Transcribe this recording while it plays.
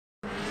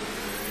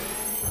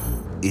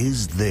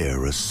Is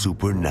there a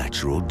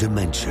supernatural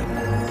dimension?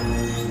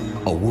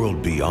 A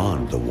world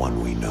beyond the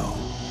one we know?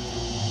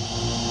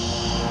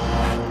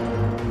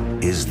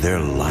 Is there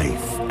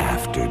life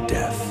after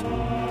death?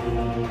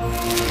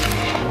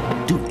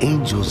 Do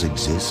angels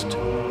exist?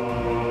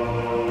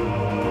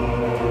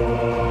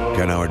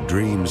 Can our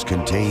dreams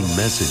contain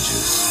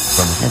messages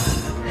from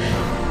heaven?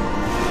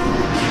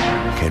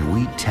 Can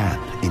we tap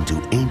into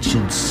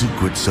ancient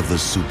secrets of the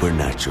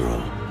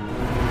supernatural?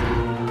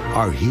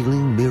 Are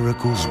healing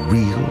miracles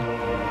real?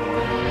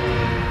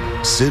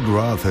 Sid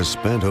Roth has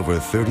spent over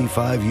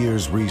 35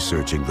 years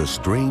researching the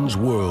strange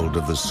world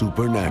of the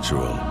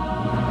supernatural.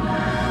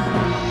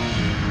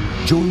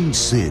 Join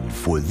Sid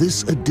for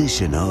this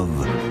edition of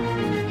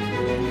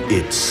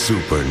It's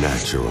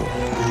Supernatural.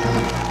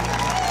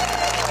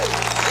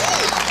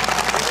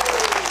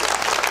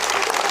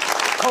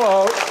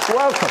 Hello,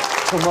 welcome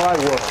to my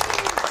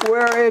world,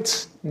 where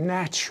it's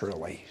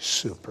naturally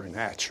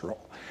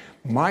supernatural.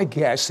 My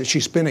guest,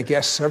 she's been a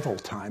guest several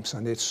times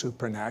on It's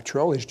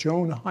Supernatural, is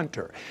Joan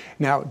Hunter.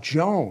 Now,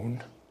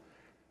 Joan,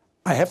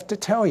 I have to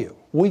tell you,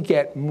 we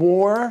get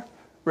more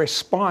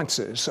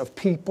responses of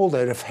people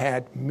that have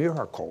had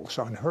miracles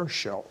on her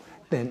show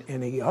than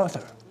any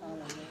other.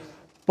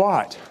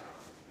 But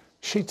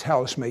she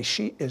tells me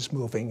she is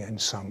moving in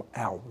some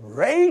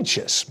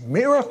outrageous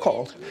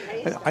miracles.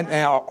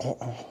 Now,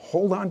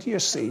 hold on to your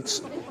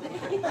seats.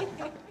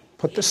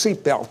 Put the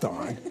seatbelt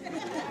on.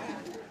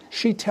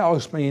 She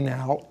tells me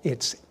now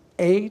it's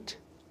 8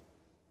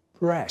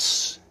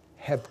 breasts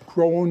have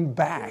grown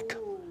back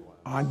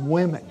on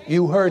women.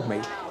 You heard me.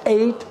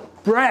 8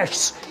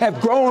 breasts have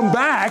grown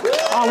back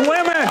on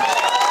women.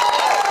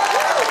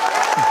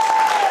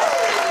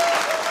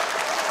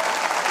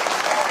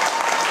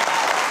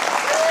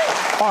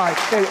 All right,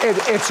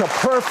 it's a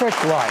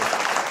perfect life.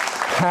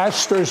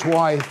 Pastor's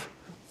wife,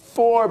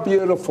 4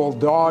 beautiful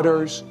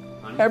daughters.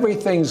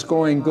 Everything's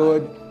going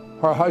good.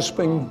 Her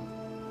husband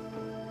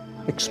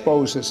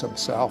exposes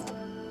himself.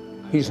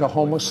 He's a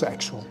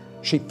homosexual.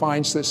 She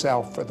finds this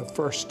out for the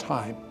first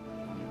time.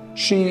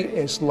 She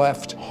is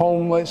left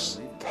homeless,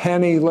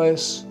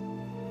 penniless.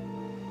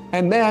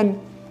 And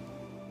then,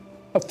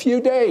 a few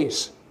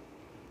days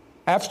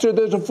after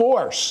the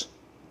divorce,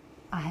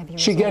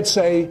 she gets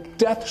a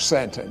death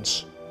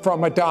sentence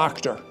from a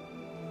doctor.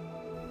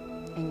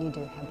 And you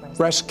do have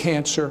breast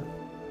cancer,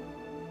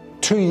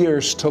 2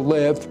 years to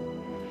live.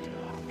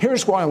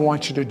 Here's what I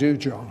want you to do,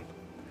 Joan.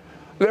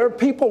 There are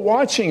people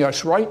watching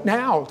us right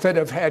now that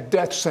have had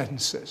death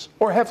sentences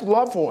or have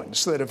loved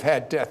ones that have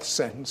had death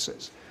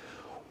sentences.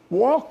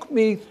 Walk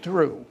me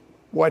through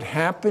what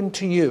happened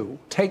to you.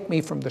 Take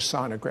me from the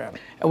sonogram.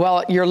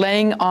 Well, you're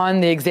laying on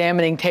the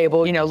examining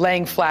table,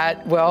 laying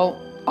flat. Well,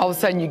 all of a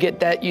sudden you get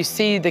that, you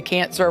see the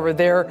cancer over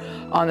there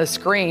on the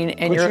screen.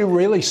 And Could you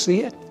really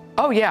see it?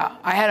 Oh, yeah.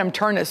 I had him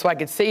turn it so I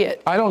could see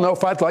it. I don't know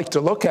if I'd like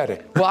to look at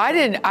it. Well,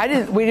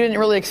 we didn't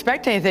really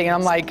expect anything. And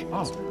I'm like,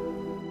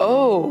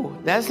 oh,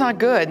 that's not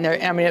good. And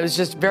it was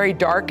just very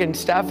dark and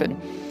stuff. And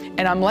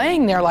I'm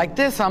laying there like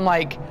this. I'm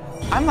like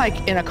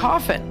in a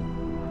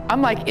coffin. I'm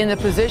like in the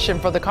position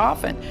for the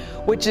coffin,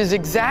 which is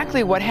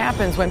exactly what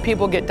happens when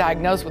people get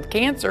diagnosed with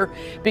cancer,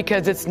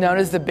 because it's known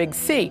as the big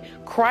C.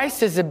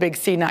 Christ is the big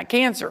C, not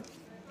cancer.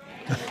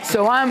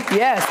 So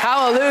yes,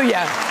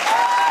 hallelujah.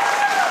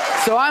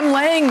 So I'm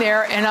laying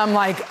there and I'm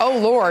like, oh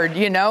Lord,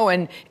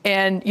 and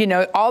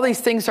all these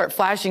things start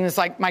flashing. It's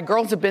like my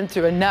girls have been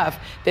through enough.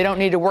 They don't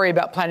need to worry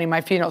about planning my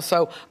funeral.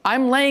 So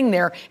I'm laying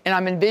there and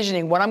I'm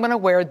envisioning what I'm going to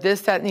wear,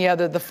 this, that, and the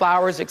other, the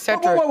flowers,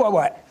 etc.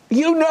 Wait.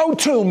 You know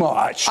too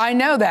much. I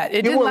know that.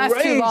 It didn't last too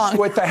long. You were raised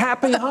with the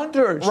happy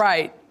hunters.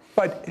 Right.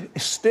 But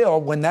still,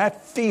 when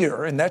that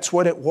fear, and that's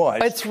what it was.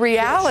 It's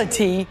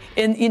reality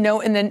in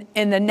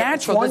the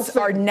natural.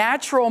 Our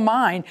natural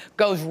mind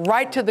goes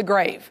right to the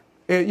grave.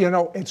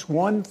 It's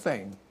one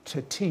thing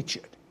to teach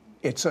it.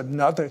 It's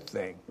another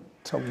thing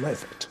to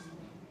live it.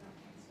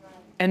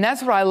 And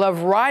that's what I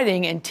love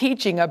writing and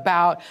teaching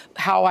about,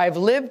 how I've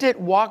lived it,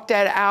 walked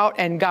that out,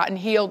 and gotten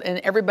healed, and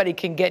everybody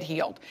can get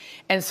healed.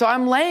 And so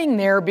I'm laying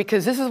there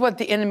because this is what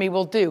the enemy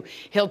will do.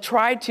 He'll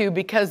try to,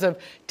 because of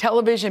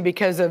television,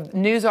 because of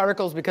news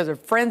articles, because of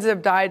friends that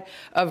have died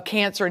of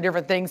cancer and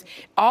different things,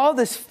 all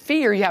this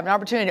fear, you have an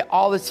opportunity,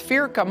 all this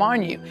fear come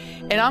on you.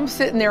 And I'm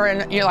sitting there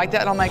and like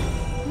that, and I'm like,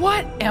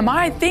 what am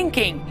I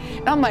thinking?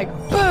 And I'm like,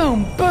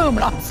 boom, boom, and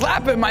I'm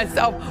slapping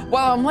myself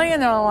while I'm laying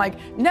there. And I'm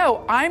like,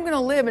 no, I'm going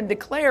to live and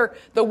declare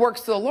the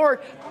works of the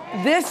Lord.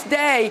 This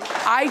day,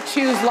 I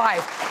choose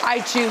life. I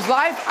choose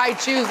life. I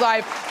choose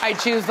life. I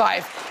choose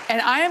life.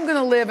 And I am going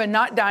to live and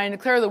not die and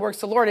declare the works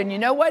of the Lord. And you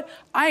know what?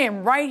 I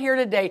am right here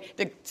today,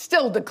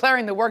 still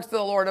declaring the works of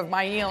the Lord of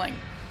my healing.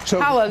 So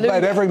hallelujah.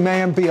 Let every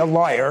man be a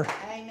liar.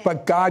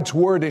 But God's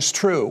word is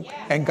true,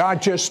 and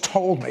God just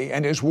told me,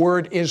 and his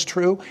word is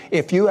true.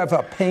 If you have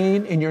a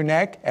pain in your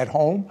neck at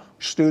home,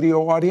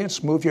 studio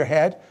audience, move your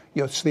head,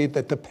 you'll see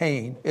that the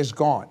pain is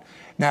gone.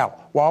 Now,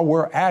 while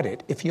we're at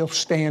it, if you'll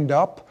stand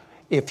up,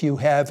 if you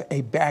have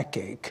a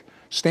backache,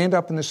 stand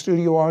up in the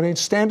studio audience,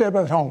 stand up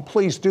at home.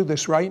 Please do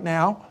this right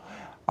now.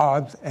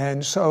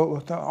 And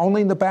so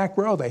only in the back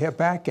row they have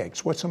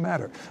backaches. What's the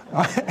matter?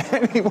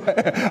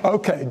 Anyway,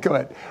 okay,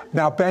 good.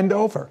 Now bend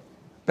over.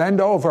 Bend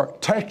over.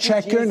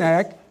 Check your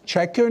neck.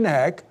 Check your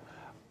neck.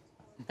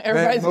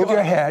 Move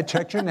your head.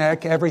 Check your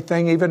neck.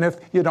 Everything, even if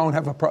you don't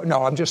have a problem.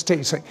 No, I'm just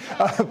teasing.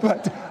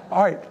 But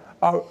all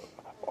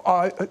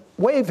right,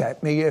 wave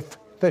at me if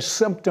the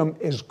symptom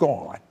is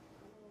gone.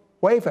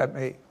 Wave at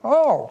me.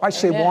 Oh, I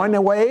see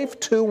one wave,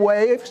 2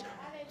 waves.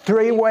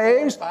 3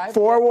 waves,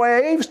 4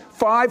 waves,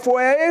 5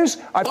 waves.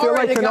 I feel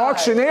like an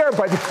auctioneer,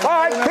 but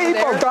 5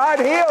 people got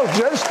healed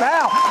just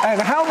now.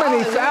 And how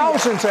many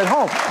thousands at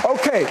home?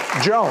 Okay,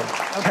 Joan,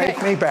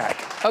 take me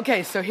back.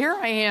 Okay, so here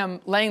I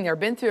am laying there,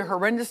 been through a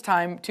horrendous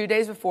time 2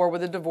 days before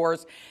with a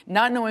divorce,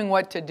 not knowing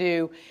what to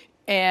do.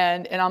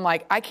 And I'm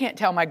like, I can't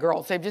tell my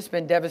girls. They've just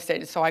been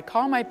devastated. So I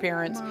call my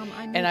parents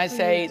and I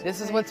say,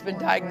 this is what's been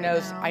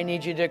diagnosed. I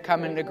need you to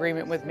come in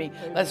agreement with me.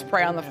 Let's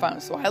pray on the phone.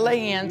 So I lay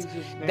hands.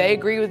 They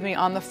agree with me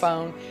on the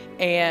phone.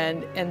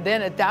 And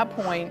then at that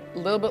point, a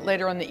little bit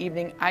later in the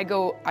evening, I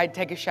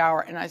take a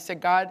shower and I said,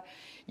 God,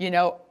 you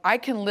know, I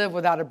can live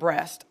without a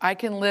breast. I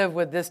can live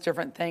with this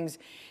different things,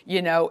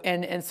 you know,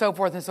 and so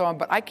forth and so on.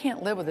 But I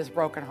can't live with this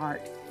broken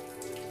heart.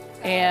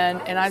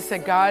 And I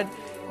said, God,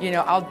 you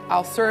know,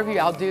 I'll serve you,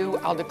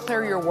 I'll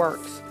declare your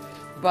works.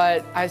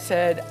 But I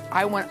said,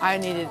 I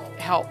needed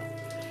help.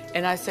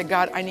 And I said,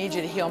 God, I need you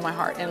to heal my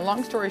heart. And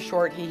long story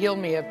short, he healed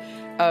me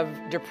of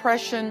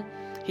depression.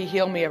 He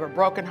healed me of a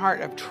broken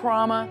heart, of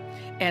trauma,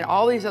 and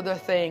all these other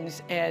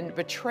things, and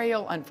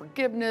betrayal,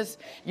 unforgiveness,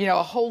 you know,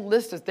 a whole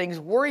list of things.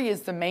 Worry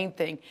is the main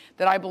thing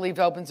that I believe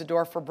opens the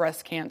door for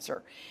breast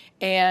cancer.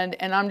 And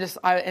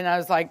I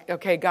was like,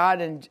 okay, God,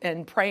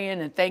 and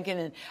praying and thinking,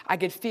 and I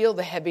could feel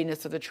the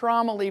heaviness of the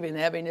trauma leaving, the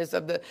heaviness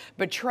of the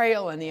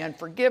betrayal and the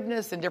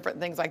unforgiveness and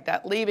different things like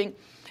that leaving.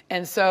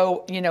 And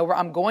so, you know,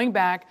 I'm going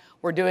back.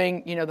 We're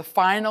doing, you know, the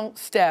final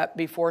step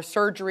before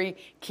surgery,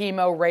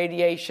 chemo,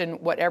 radiation,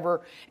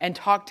 whatever, and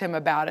talk to him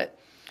about it.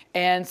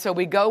 And so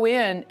we go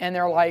in, and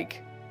they're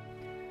like,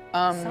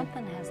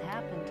 something has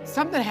happened.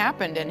 Something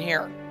happened in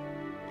here.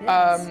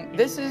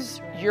 This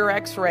is your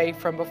x-ray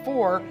from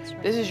before.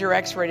 This is your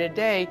x-ray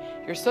today.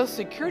 Your Social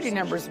Security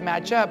numbers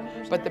match up,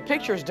 but the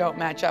pictures don't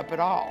match up at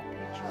all.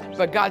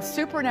 But God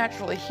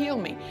supernaturally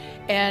healed me.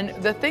 And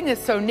the thing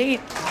that's so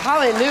neat,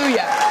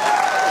 hallelujah.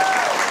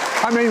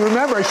 I mean,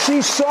 remember,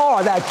 she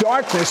saw that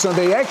darkness on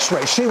the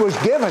x-ray. She was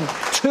given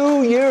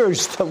 2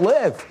 years to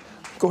live.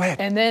 Go ahead.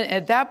 And then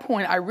at that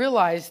point, I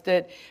realized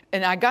that,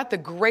 and I got the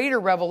greater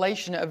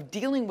revelation of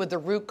dealing with the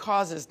root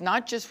causes,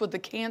 not just with the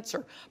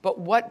cancer, but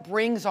what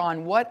brings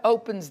on, what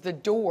opens the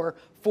door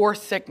for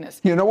sickness.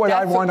 You know what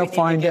I want to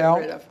find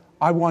out?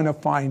 I want to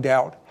find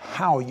out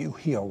how you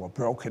heal a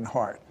broken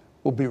heart.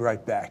 We'll be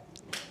right back.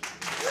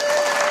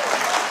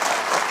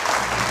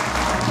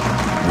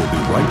 We'll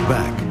be right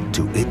back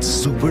to It's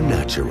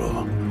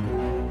Supernatural.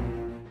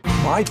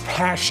 My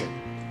passion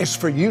is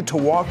for you to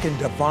walk in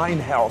divine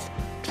health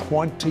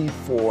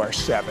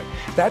 24/7.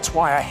 That's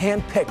why I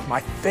handpicked my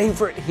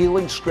favorite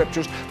healing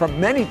scriptures from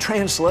many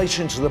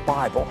translations of the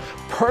Bible,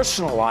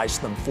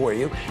 personalized them for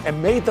you,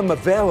 and made them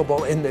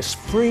available in this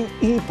free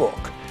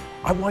ebook.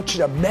 I want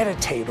you to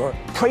meditate or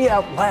pray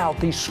out loud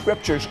these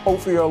scriptures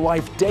over your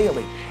life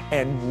daily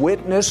and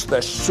witness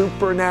the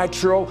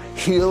supernatural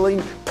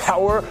healing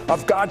power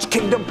of God's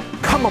kingdom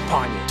come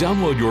upon you.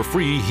 Download your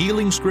free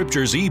Healing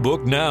Scriptures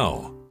ebook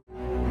now.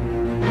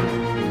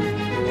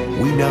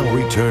 We now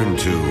return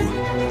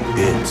to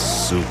It's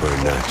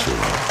Supernatural.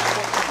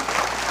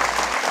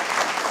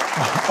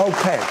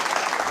 Okay,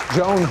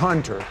 Joan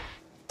Hunter,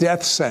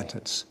 death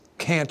sentence,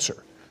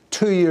 cancer,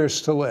 2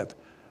 years to live.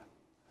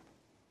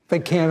 They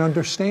can't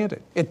understand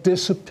it. It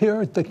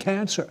disappeared, the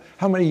cancer.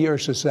 How many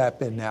years has that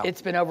been now?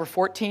 It's been over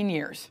 14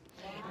 years.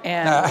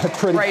 And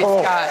pretty praise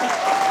cool.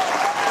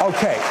 God.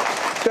 Okay.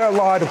 There are a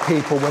lot of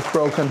people with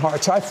broken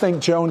hearts. I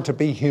think, Joan, to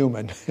be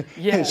human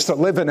is to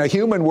live in a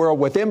human world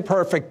with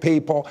imperfect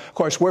people. Of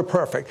course, we're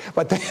perfect,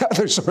 but the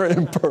others are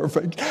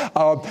imperfect.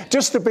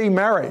 Just to be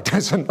married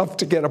is enough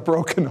to get a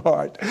broken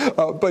heart.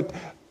 But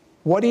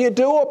what do you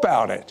do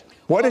about it?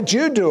 What did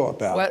you do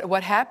about it?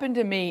 What happened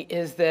to me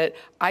is that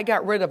I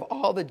got rid of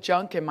all the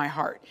junk in my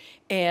heart.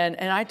 And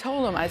I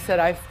told him, I said,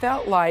 I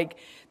felt like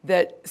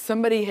that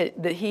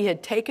he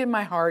had taken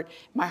my heart.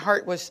 My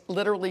heart was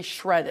literally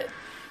shredded.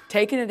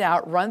 Taken it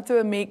out, run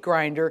through a meat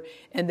grinder,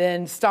 and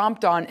then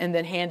stomped on, and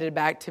then handed it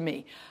back to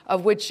me.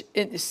 Of which,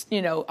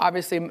 you know,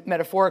 obviously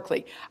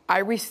metaphorically, I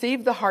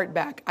received the heart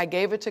back. I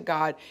gave it to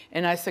God,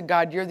 and I said,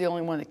 God, you're the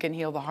only one that can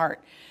heal the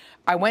heart.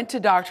 I went to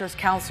doctors,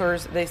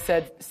 counselors. They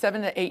said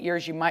 7 to 8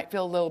 years, you might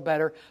feel a little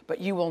better, but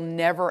you will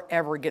never,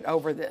 ever get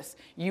over this.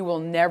 You will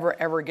never,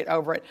 ever get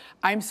over it.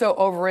 I'm so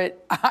over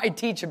it. I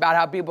teach about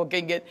how people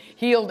can get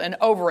healed and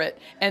over it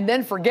and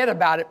then forget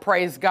about it.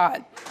 Praise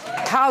God.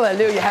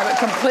 Hallelujah. Have it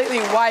completely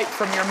wiped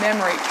from your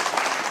memory.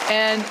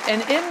 And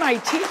in my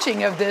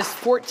teaching of this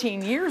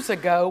 14 years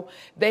ago,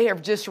 they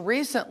have just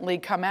recently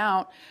come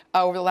out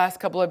over the last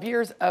couple of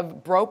years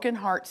of broken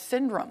heart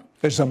syndrome.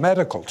 There's a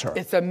medical term.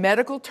 It's a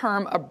medical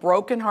term of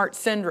broken heart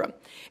syndrome.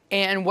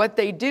 And what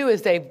they do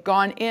is they've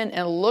gone in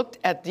and looked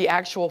at the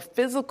actual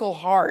physical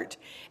heart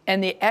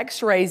and the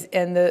x-rays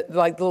and the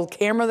little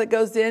camera that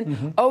goes in.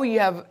 Mm-hmm. Oh, you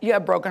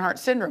have broken heart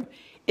syndrome.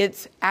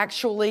 It's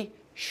actually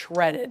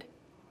shredded.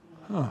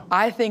 Huh.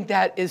 I think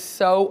that is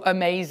so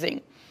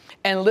amazing.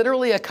 And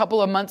literally a couple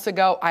of months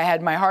ago, I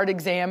had my heart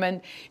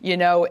examined,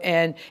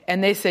 and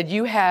they said,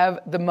 you have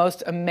the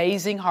most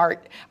amazing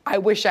heart. I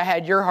wish I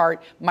had your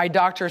heart. My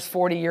doctor's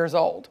 40 years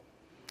old,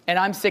 and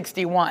I'm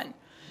 61.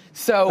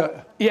 So,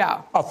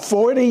 yeah. A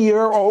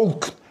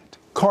 40-year-old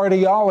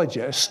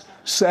cardiologist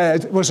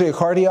said, was he a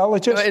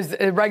cardiologist? It's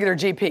a regular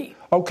GP.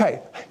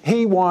 Okay.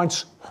 He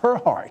wants her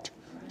heart,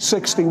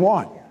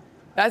 61.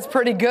 That's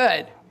pretty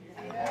good.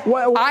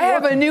 Well, I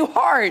have a new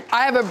heart.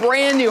 I have a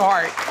brand new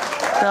heart.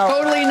 Now,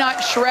 totally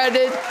not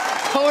shredded,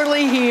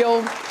 totally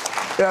healed.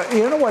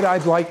 You know what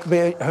I'd like?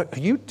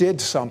 You did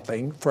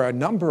something for a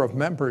number of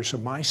members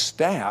of my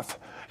staff.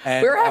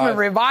 And, we're having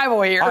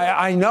revival here.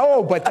 I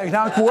know, but they're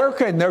not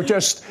working. They're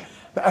just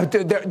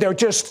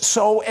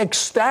so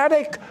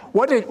ecstatic.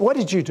 What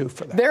did you do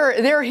for them?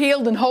 They're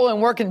healed and whole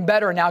and working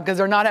better now because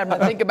they're not having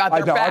to think about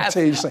their past.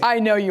 I'm teasing. I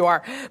know you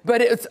are, but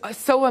it's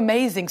so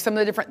amazing. Some of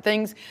the different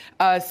things.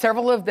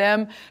 Several of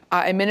them,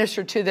 I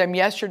ministered to them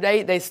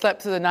yesterday. They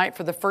slept through the night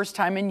for the first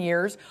time in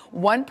years.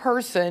 One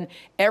person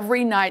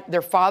every night,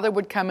 their father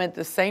would come in at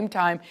the same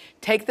time,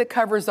 take the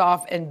covers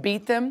off, and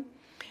beat them.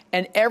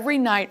 And every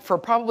night for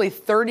probably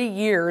 30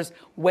 years,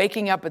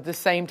 waking up at the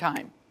same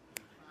time.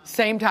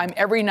 Same time,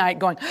 every night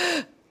going,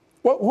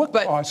 What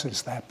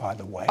causes that, by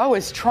the way? Oh,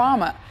 it's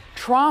trauma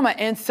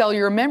and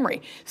cellular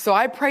memory. So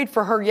I prayed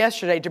for her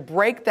yesterday to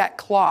break that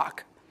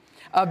clock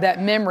of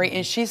that memory,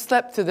 and she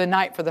slept through the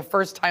night for the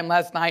first time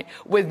last night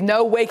with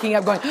no waking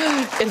up going,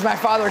 is my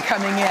father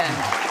coming in?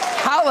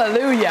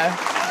 Hallelujah.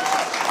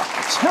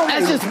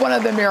 That's just one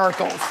of the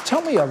miracles.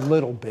 Tell me a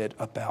little bit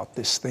about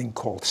this thing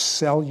called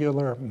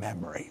cellular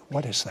memory.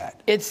 What is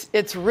that?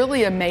 It's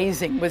really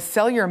amazing with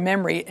cellular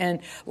memory.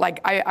 And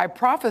like I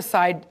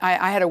prophesied,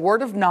 I had a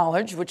word of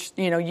knowledge, which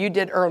you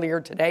did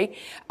earlier today.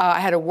 I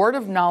had a word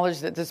of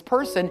knowledge that this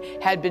person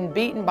had been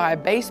beaten by a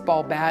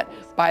baseball bat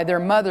by their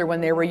mother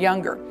when they were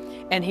younger.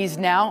 And he's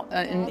now,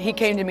 and he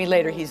came to me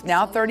later, he's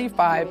now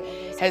 35,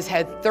 has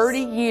had 30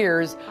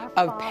 years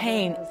of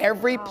pain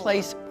every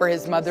place where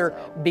his mother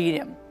beat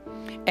him.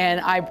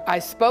 And I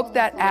spoke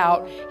that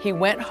out. He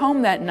went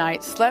home that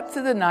night, slept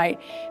through the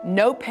night,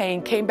 no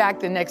pain, came back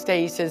the next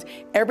day. He says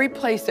every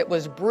place that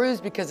was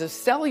bruised because of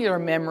cellular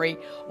memory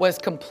was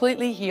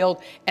completely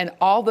healed, and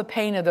all the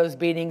pain of those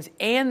beatings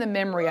and the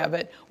memory of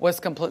it was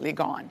completely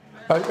gone.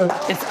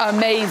 It's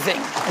amazing.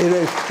 It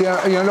is.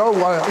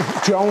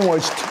 Joan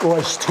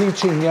was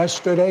teaching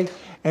yesterday,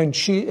 and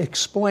she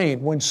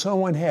explained when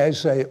someone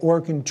has an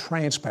organ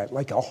transplant,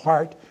 like a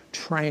heart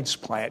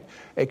transplant,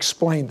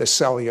 explain the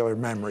cellular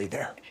memory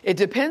there. It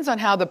depends on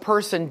how the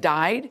person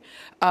died.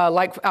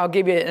 I'll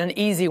give you an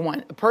easy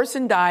one. A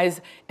person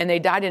dies and they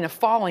died in a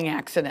falling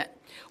accident.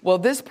 Well,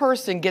 this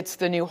person gets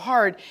the new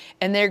heart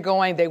and they're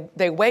going,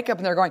 they wake up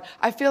and they're going,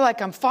 I feel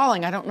like I'm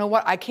falling. I don't know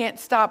what, I can't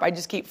stop. I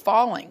just keep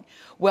falling.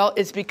 Well,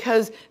 it's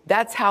because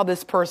that's how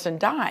this person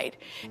died.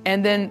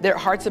 And then their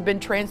hearts have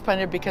been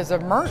transplanted because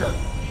of murder.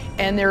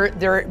 And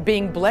they're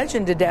being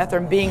bludgeoned to death, or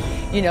being,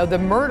 the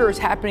murder is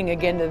happening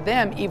again to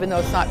them, even though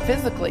it's not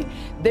physically.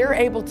 They're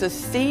able to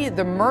see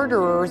the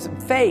murderer's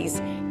face,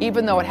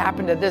 even though it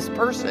happened to this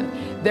person.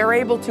 They're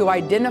able to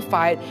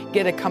identify it,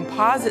 get a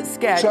composite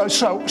sketch.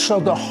 So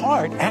the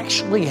heart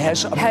actually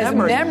has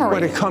memory.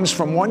 When it comes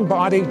from one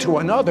body to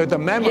another, the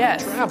memory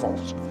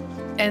travels.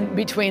 And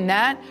between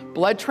that,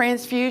 blood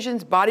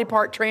transfusions, body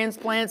part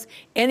transplants,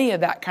 any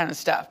of that kind of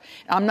stuff.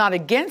 I'm not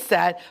against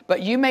that,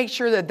 but you make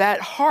sure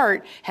that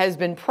heart has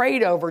been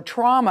prayed over,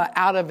 trauma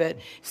out of it,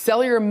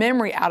 cellular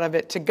memory out of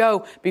it to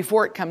go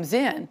before it comes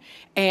in.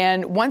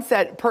 And once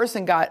that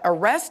person got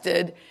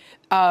arrested,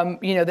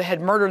 that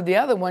had murdered the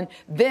other one,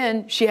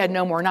 then she had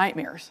no more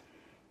nightmares.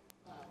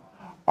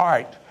 All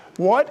right.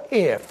 What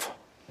if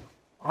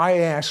I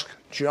ask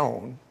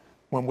Joan,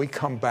 when we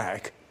come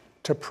back,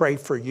 to pray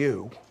for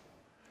you,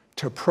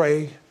 to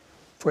pray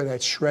for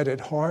that shredded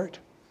heart,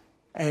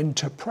 and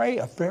to pray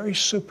a very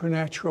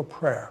supernatural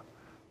prayer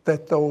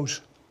that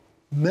those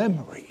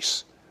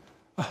memories,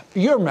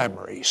 your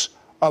memories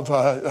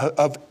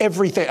of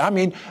everything. I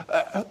mean,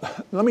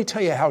 let me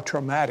tell you how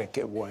traumatic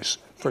it was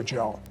for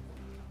Joan.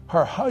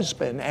 Her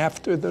husband,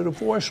 after the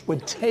divorce,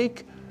 would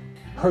take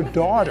her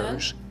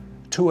daughters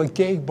to a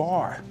gay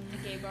bar.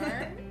 A gay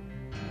bar?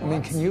 I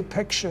mean, can you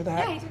picture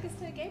that? Yeah, he took us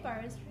to a gay bar.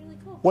 It was really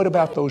cool. What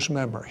about those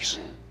memories?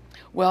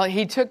 Well,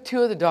 he took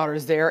two of the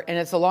daughters there, and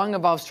it's a long,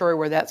 involved story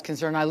where that's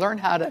concerned. I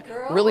learned how to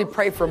really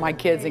pray for my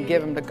kids and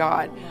give them to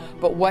God.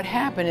 But what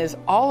happened is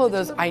all of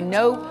those, I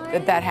know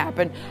that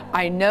happened.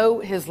 I know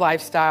his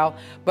lifestyle,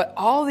 but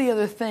all the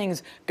other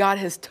things, God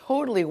has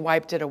totally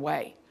wiped it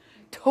away.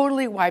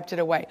 totally wiped it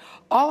away.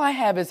 All I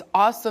have is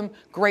awesome,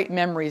 great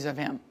memories of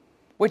him,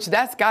 which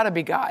that's got to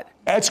be God.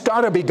 It's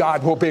got to be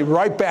God. We'll be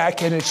right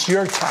back, and it's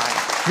your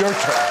time, your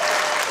turn.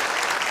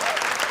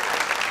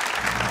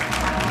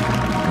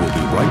 We'll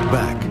be right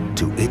back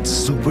to It's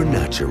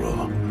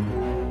Supernatural.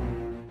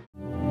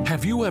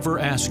 Have you ever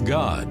asked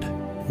God,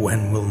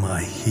 when will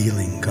my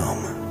healing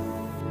come?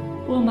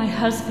 Will my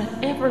husband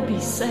ever be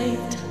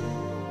saved?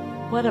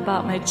 What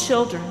about my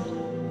children?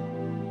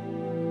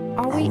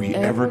 Are we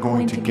ever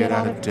going to get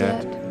out of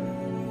debt?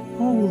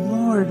 Oh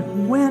Lord,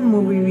 when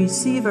will we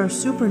receive our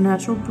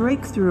supernatural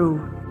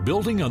breakthrough?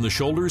 Building on the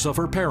shoulders of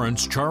her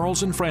parents,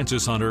 Charles and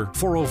Frances Hunter,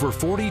 for over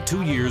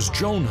 42 years,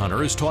 Joan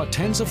Hunter has taught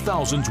tens of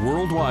thousands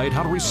worldwide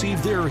how to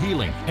receive their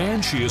healing.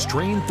 And she has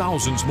trained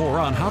thousands more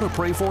on how to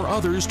pray for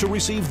others to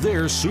receive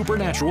their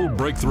supernatural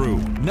breakthrough.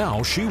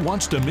 Now she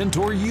wants to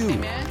mentor you.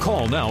 Amen.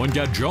 Call now and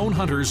get Joan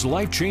Hunter's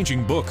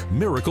life-changing book,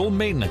 Miracle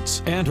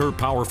Maintenance, and her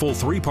powerful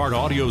 3-part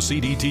audio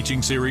CD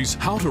teaching series,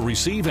 How to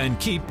Receive and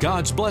Keep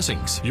God's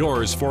Blessings.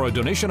 Yours for a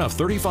donation of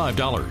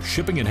 $35.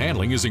 Shipping and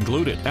handling is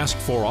included. Ask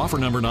for offer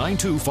number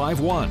 9251.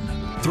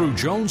 Through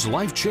Joan's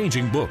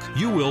life-changing book,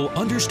 you will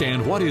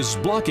understand what is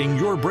blocking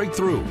your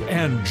breakthrough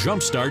and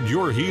jumpstart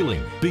your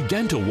healing.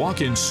 Begin to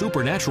walk in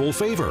supernatural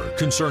favor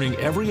concerning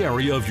every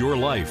area of your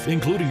life,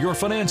 including your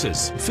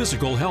finances,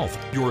 physical health,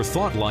 your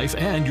thought life,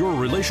 and your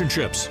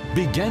relationships.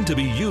 Begin to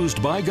be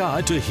used by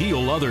God to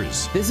heal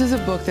others. This is a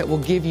book that will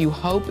give you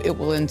hope. It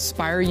will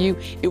inspire you.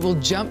 It will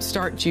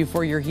jumpstart you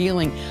for your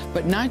healing,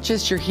 but not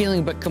just your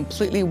healing, but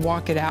completely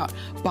walk it out.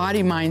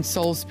 Body, mind,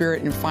 soul,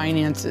 spirit, and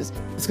finances.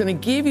 It's going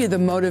to give you the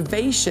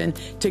motivation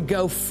to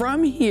go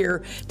from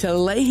here to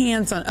lay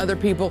hands on other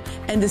people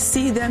and to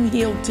see them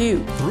healed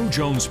too. Through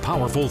Joan's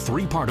powerful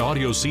 3-part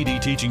audio CD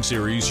teaching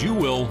series, you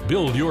will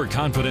build your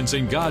confidence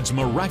in God's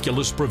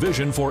miraculous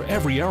provision for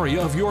every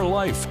area of your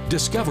life.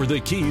 Discover the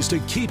keys to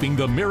keeping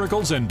the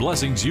miracles and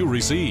blessings you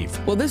receive.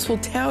 Well, this will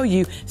tell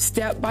you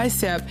step by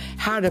step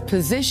how to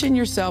position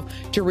yourself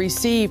to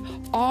receive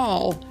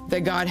all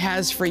that God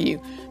has for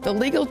you. The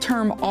legal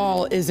term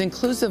all is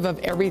inclusive of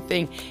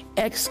everything,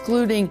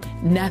 excluding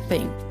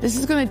nothing. This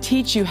is going to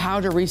teach you how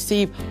to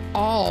receive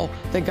all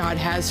that God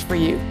has for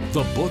you.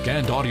 The book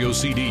and audio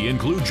CD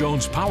include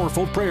Joan's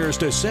powerful prayers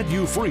to set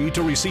you free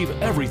to receive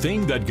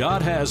everything that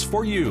God has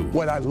for you.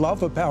 What I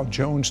love about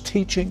Joan's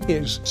teaching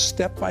is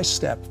step by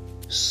step,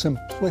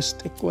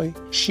 simplistically,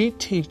 she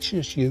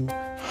teaches you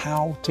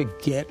how to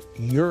get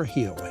your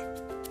healing,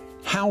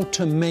 how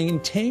to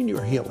maintain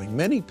your healing.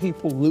 Many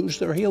people lose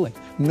their healing.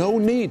 No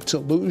need to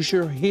lose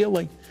your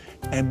healing.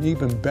 And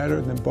even better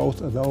than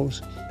both of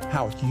those,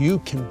 how you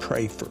can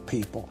pray for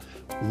people.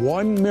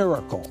 One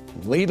miracle,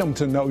 lead them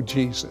to know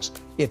Jesus.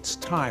 It's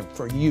time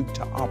for you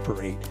to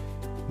operate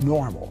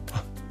normal.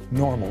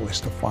 Normal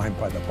is defined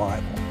by the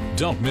Bible.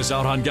 Don't miss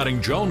out on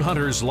getting Joan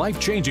Hunter's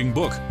life-changing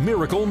book,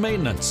 Miracle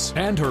Maintenance,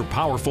 and her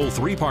powerful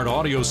 3-part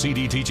audio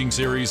CD teaching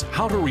series,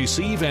 How to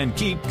Receive and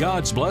Keep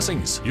God's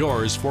Blessings.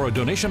 Yours for a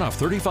donation of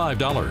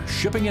 $35.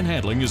 Shipping and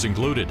handling is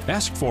included.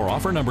 Ask for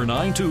offer number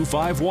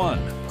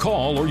 9251.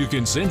 Call or you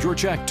can send your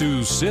check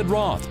to Sid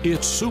Roth.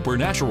 It's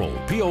Supernatural.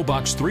 P.O.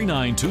 Box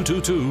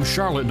 39222,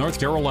 Charlotte, North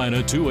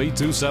Carolina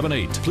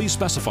 28278. Please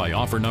specify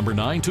offer number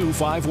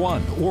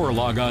 9251 or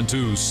log on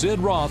to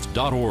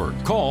sidroth.org.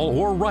 Call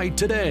or write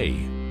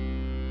today.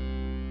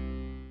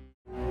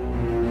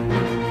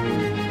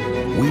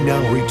 We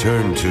now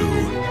return to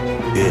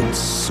It's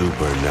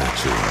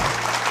Supernatural.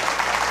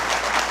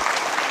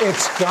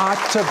 It's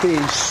got to be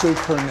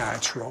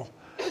supernatural,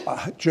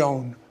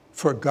 Joan,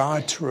 for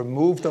God to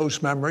remove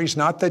those memories.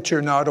 Not that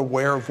you're not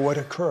aware of what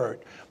occurred,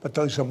 but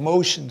those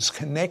emotions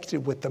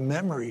connected with the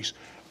memories,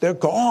 they're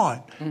gone.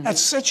 Mm-hmm.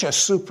 That's such a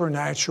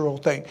supernatural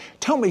thing.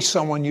 Tell me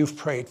someone you've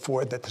prayed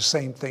for that the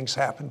same things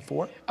happened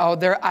for. Oh,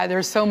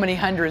 there's so many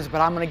hundreds, but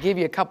I'm going to give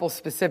you a couple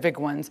specific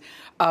ones.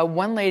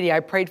 One lady I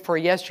prayed for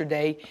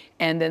yesterday,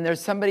 and then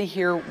there's somebody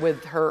here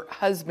with her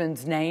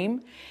husband's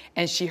name,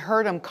 and she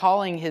heard him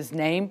calling his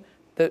name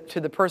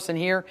to the person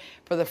here.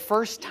 For the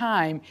first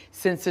time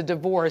since the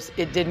divorce,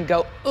 it didn't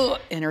go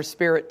in her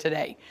spirit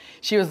today.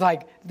 She was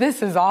like,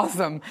 this is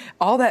awesome.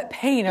 All that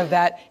pain of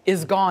that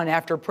is gone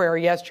after prayer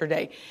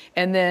yesterday.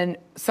 And then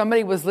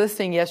somebody was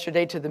listening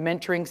yesterday to the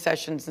mentoring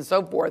sessions and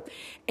so forth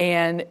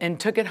and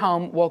took it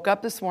home, woke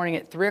up this morning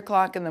at 3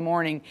 o'clock in the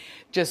morning,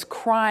 just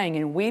crying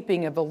and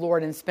weeping of the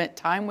Lord, and spent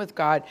time with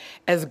God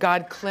as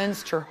God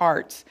cleansed her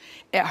heart.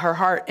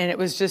 And it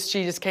was just,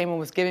 she just came and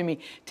was giving me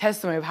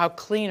testimony of how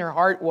clean her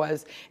heart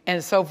was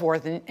and so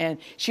forth. And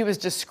she was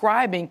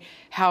describing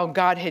how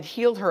God had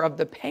healed her of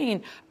the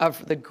pain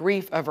of the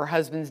grief of her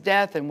husband's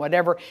death and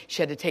whatever.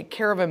 She had to take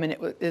care of him, and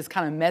it was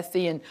kind of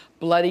messy and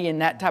bloody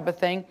and that type of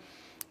thing.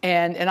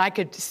 And I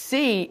could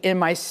see in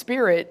my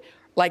spirit,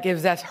 like it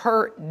was that's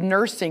her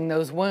nursing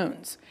those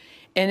wounds.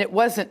 And it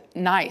wasn't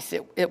nice.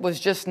 It was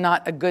just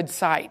not a good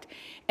sight.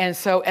 And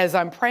so as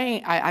I'm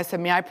praying, I said,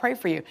 may I pray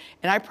for you?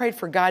 And I prayed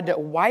for God to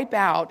wipe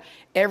out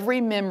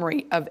every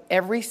memory of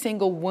every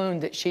single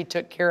wound that she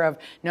took care of,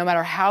 no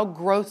matter how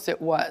gross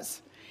it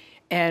was.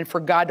 and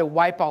for God to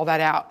wipe all that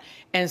out.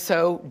 And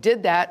so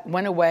did that,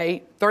 went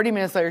away. 30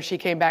 minutes later, she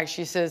came back.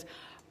 She says,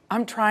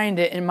 I'm trying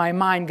to, in my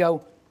mind,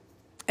 go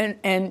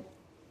and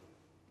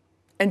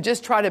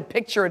just try to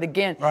picture it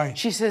again. Right.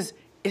 She says,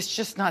 it's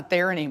just not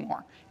there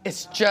anymore.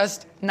 It's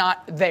just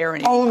not there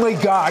anymore. Only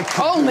God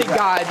can Only do that.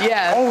 God,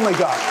 yes. Only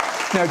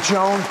God. Now,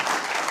 Joan,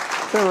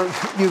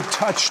 you've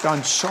touched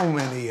on so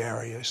many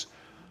areas.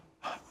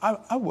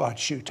 I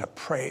want you to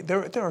pray.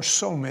 There are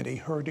so many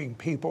hurting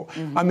people.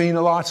 Mm-hmm. I mean,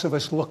 lots of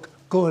us look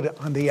good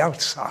on the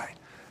outside.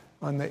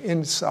 On the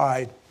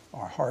inside,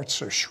 our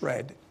hearts are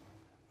shredded.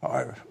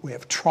 We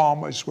have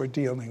traumas we're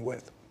dealing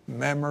with,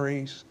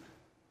 memories.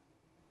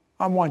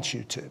 I want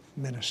you to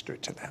minister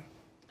to them.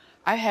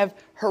 I have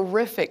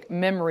horrific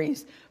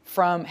memories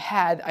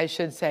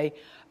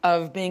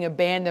of being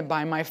abandoned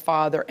by my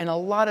father and a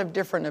lot of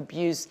different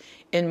abuse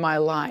in my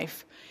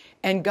life.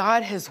 And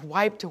God has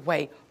wiped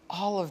away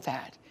all of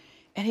that.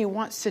 And he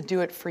wants to do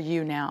it for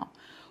you now.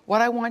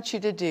 What I want you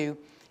to do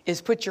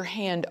is put your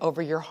hand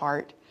over your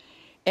heart.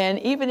 And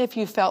even if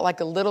you felt like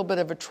a little bit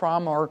of a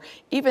trauma or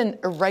even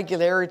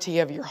irregularity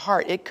of your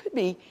heart, it could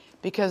be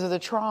because of the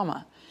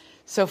trauma.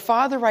 So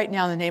Father, right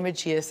now in the name of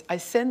Jesus, I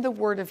send the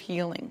word of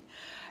healing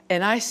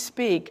and I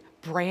speak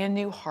brand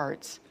new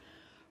hearts.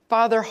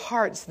 Father,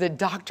 hearts that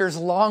doctors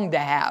long to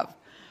have,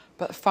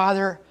 but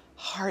Father,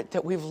 heart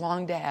that we've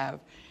longed to have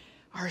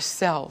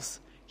ourselves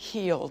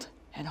healed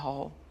and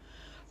whole.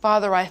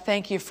 Father, I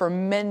thank you for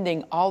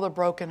mending all the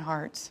broken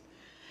hearts.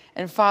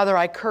 And Father,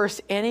 I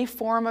curse any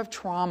form of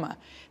trauma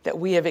that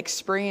we have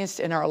experienced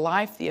in our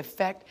life, the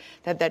effect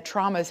that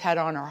trauma has had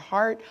on our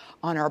heart,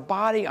 on our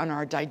body, on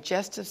our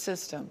digestive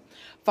system.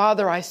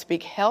 Father, I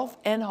speak health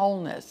and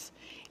wholeness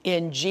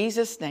in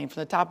Jesus' name, from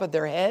the top of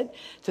their head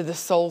to the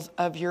soles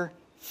of your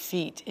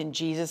feet, in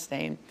Jesus'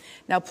 name.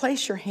 Now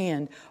place your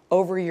hand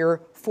over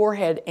your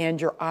forehead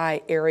and your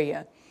eye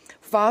area.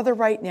 Father,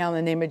 right now in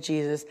the name of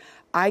Jesus,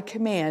 I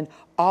command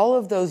all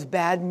of those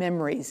bad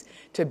memories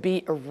to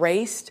be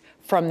erased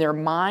from their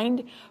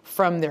mind,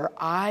 from their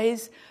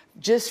eyes,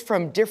 just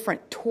from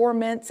different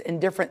torments and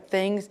different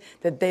things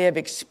that they have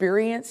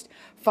experienced.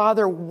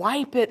 Father,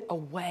 wipe it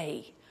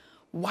away.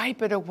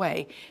 Wipe it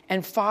away.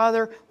 And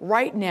Father,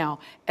 right now,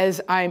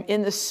 as I'm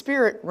in the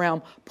spirit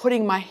realm,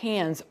 putting my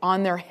hands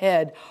on their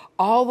head,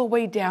 all the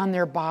way down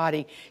their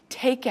body,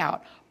 take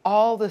out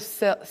all the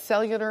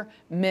cellular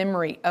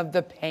memory of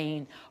the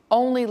pain.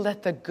 Only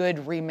let the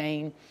good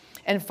remain.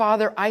 And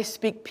Father, I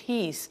speak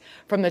peace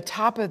from the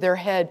top of their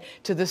head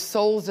to the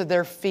soles of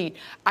their feet.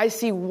 I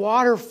see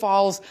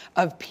waterfalls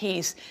of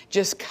peace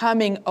just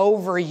coming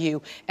over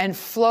you and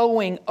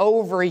flowing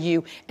over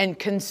you and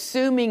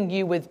consuming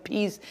you with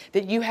peace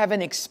that you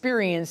haven't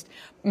experienced,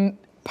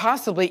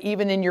 possibly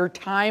even in your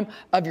time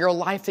of your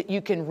life that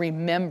you can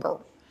remember.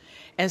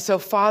 And so,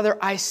 Father,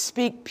 I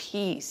speak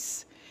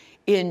peace.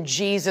 In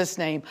Jesus'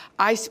 name,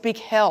 I speak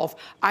health.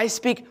 I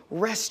speak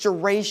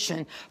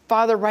restoration.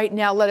 Father, right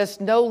now, let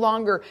us no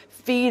longer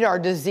feed our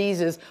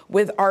diseases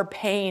with our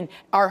pain,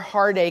 our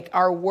heartache,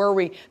 our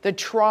worry, the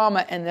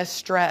trauma, and the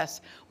stress.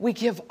 We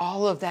give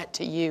all of that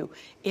to you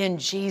in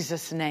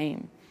Jesus'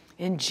 name.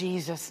 In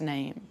Jesus'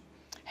 name.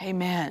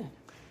 Amen.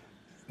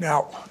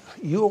 Now,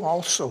 you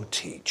also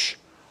teach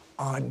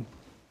on,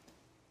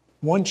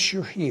 once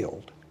you're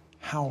healed,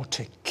 how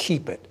to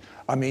keep it.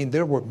 I mean,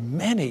 there were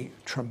many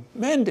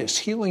tremendous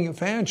healing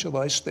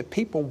evangelists that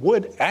people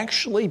would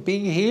actually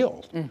be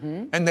healed.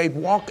 Mm-hmm. And they'd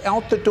walk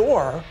out the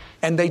door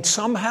and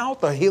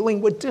the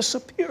healing would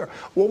disappear.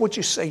 What would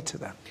you say to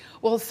them?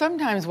 Well,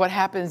 sometimes what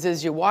happens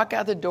is you walk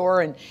out the door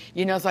and,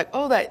 it's like,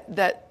 oh,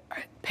 that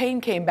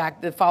pain came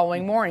back the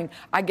following morning.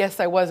 I guess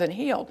I wasn't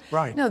healed.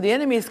 Right. No, the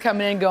enemy is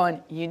coming in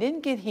going, you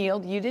didn't get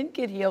healed. You didn't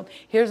get healed.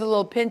 Here's a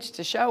little pinch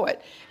to show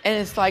it. And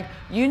it's like,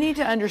 you need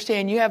to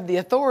understand you have the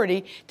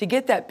authority to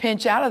get that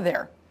pinch out of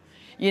there.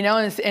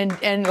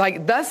 And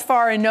like thus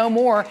far and no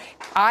more,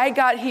 I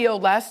got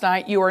healed last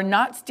night. You are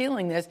not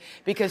stealing this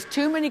because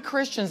too many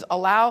Christians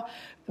allow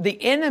the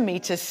enemy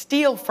to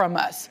steal from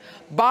us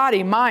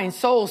body, mind,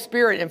 soul,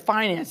 spirit, and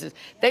finances.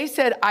 They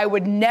said I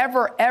would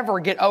never, ever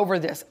get over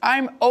this.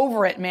 I'm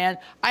over it, man.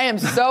 I am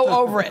so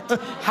over it.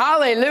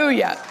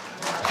 Hallelujah.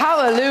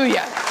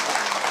 Hallelujah.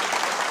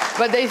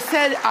 But they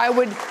said I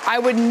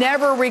would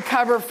never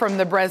recover from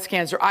the breast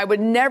cancer. I would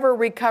never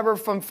recover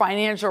from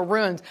financial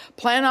ruins.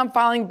 Plan on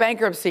filing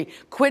bankruptcy.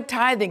 Quit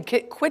tithing.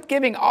 Quit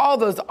giving all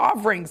those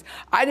offerings.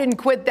 I didn't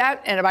quit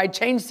that, and I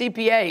changed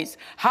CPAs.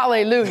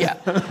 Hallelujah.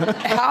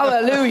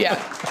 Hallelujah.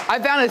 I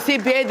found a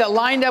CPA that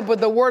lined up with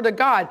the Word of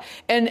God.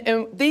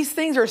 And these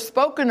things are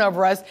spoken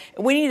over us.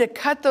 We need to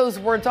cut those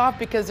words off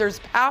because there's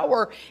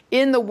power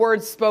in the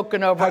words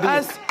spoken over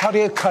us. How do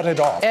you cut it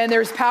off? And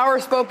there's power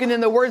spoken in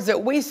the words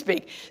that we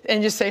speak.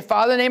 and just say,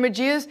 Father, in the name of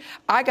Jesus,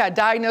 I got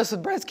diagnosed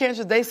with breast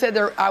cancer. They said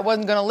I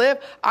wasn't going to live.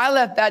 I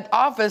left that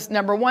office,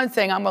 number one,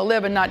 saying I'm going to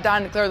live and not die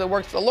and declare the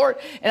works of the Lord.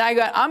 And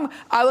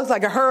I looked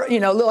like a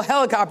little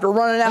helicopter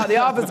running out of the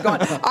office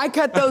going, I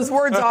cut those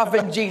words off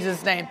in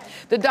Jesus' name.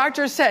 The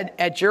doctor said,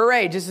 at your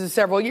age, this is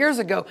several years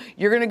ago,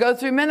 you're going to go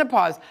through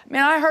menopause.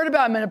 Man, I heard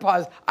about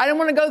menopause. I didn't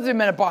want to go through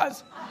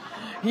menopause.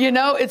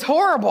 It's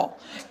horrible.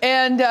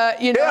 And,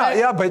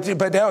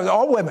 but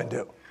all women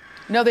do.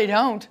 No, they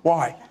don't.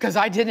 Why? Because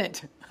I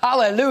didn't.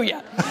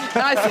 Hallelujah.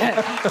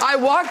 And I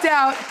walked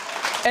out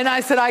and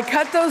I said, I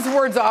cut those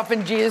words off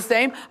in Jesus'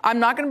 name. I'm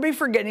not going to be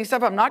forgetting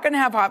stuff. I'm not going to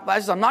have hot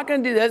flashes. I'm not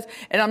going to do this.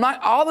 And I'm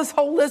not, all this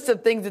whole list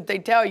of things that they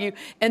tell you.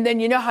 And then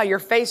you know how your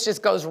face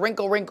just goes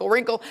wrinkle, wrinkle,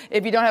 wrinkle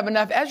if you don't have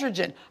enough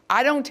estrogen.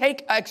 I don't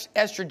take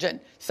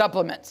estrogen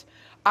supplements.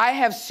 I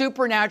have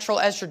supernatural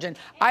estrogen.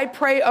 I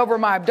pray over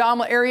my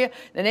abdominal area. In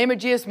the name of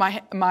Jesus,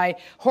 my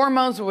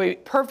hormones will be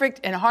perfect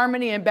in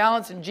harmony and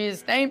balance in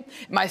Jesus' name.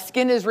 My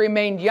skin has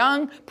remained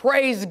young.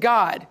 Praise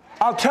God.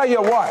 I'll tell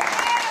you what.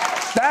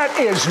 That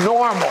is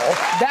normal.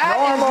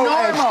 Normal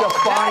as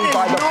defined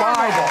by the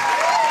Bible.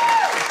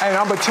 And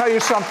I'm going to tell you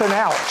something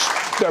else.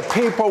 There are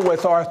people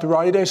with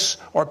arthritis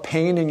or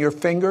pain in your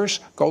fingers.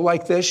 Go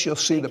like this. You'll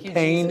see the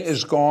pain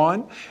is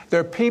gone.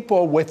 There are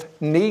people with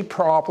knee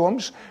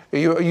problems.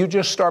 You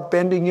just start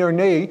bending your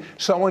knee.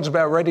 Someone's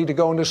about ready to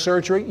go into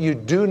surgery. You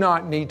do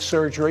not need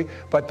surgery,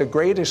 but the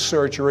greatest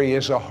surgery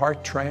is a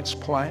heart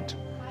transplant.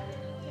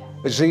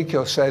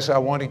 Ezekiel says, I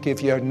want to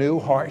give you a new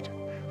heart.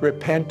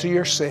 Repent of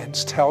your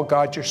sins. Tell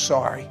God you're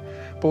sorry.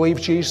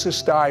 Believe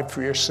Jesus died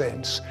for your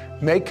sins.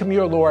 Make him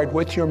your Lord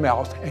with your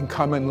mouth and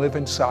come and live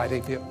inside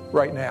of you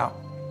right now.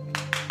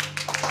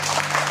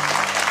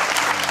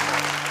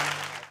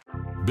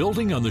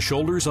 Building on the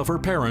shoulders of her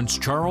parents,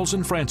 Charles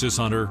and Frances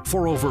Hunter,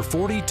 for over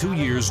 42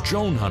 years,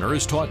 Joan Hunter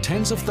has taught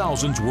tens of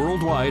thousands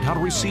worldwide how to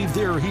receive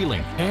their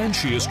healing. And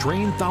she has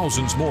trained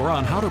thousands more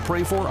on how to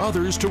pray for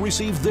others to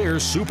receive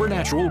their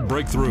supernatural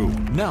breakthrough.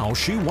 Now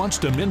she wants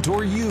to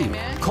mentor you.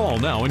 Amen. Call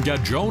now and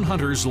get Joan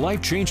Hunter's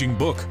life-changing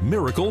book,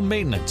 Miracle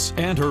Maintenance,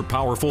 and her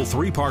powerful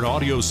 3-part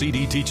audio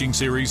CD teaching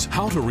series,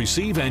 How to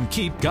Receive and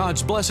Keep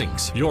God's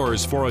Blessings.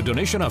 Yours for a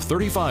donation of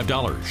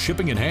 $35.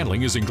 Shipping and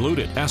handling is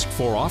included. Ask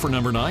for offer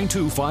number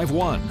 9251.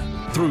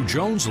 Through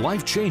Joan's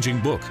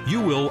life-changing book,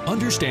 you will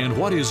understand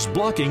what is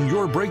blocking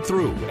your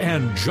breakthrough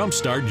and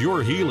jumpstart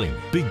your healing.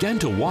 Begin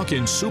to walk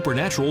in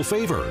supernatural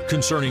favor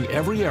concerning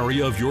every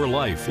area of your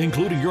life,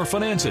 including your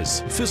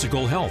finances,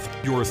 physical health,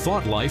 your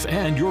thought life,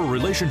 and your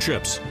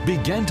relationships.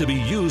 Begin to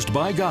be used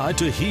by God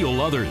to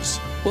heal others.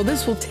 Well,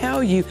 this will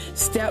tell you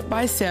step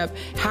by step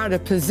how to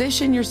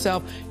position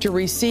yourself to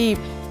receive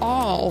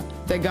all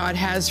that God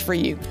has for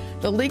you.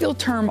 The legal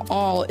term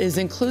all is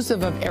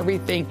inclusive of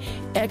everything,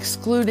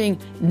 excluding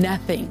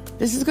nothing.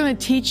 This is going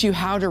to teach you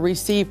how to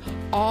receive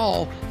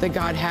all that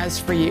God has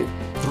for you.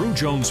 Through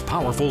Joan's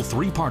powerful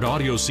 3-part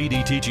audio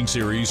CD teaching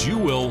series, you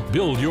will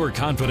build your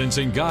confidence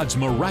in God's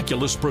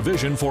miraculous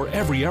provision for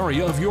every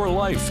area of your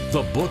life.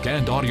 The book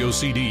and audio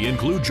CD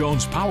include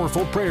Joan's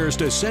powerful prayers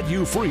to set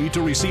you free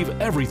to receive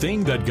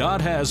everything that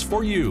God has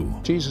for you.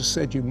 Jesus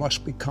said you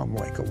must become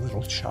like a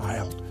little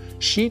child.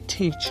 She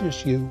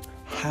teaches you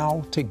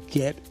how to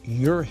get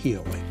your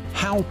healing,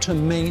 how to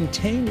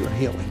maintain your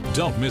healing.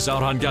 Don't miss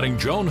out on getting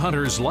Joan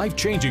Hunter's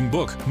life-changing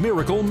book,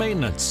 Miracle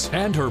Maintenance,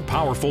 and her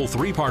powerful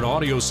 3-part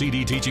audio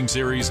CD teaching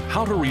series,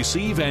 How to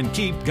Receive and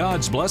Keep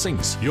God's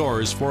Blessings.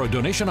 Yours for a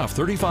donation of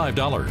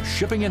 $35.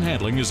 Shipping and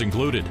handling is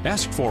included.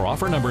 Ask for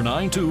offer number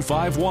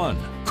 9251.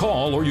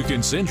 Call or you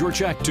can send your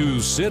check to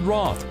Sid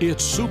Roth.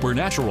 It's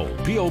Supernatural.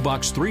 P.O.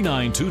 Box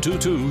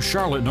 39222,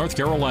 Charlotte, North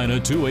Carolina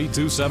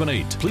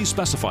 28278. Please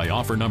specify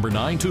offer number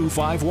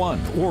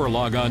 9251 or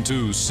log on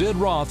to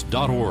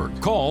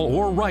sidroth.org. Call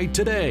or write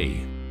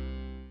today.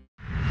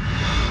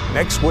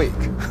 Next week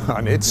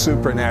on It's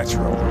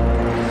Supernatural,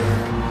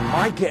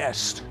 my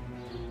guest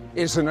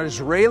is an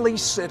Israeli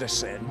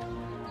citizen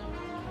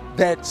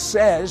that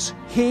says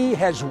he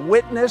has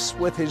witnessed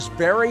with his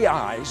very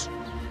eyes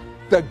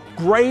the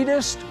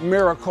greatest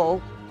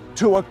miracle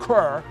to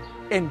occur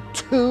in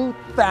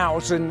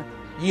 2,000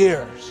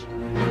 years.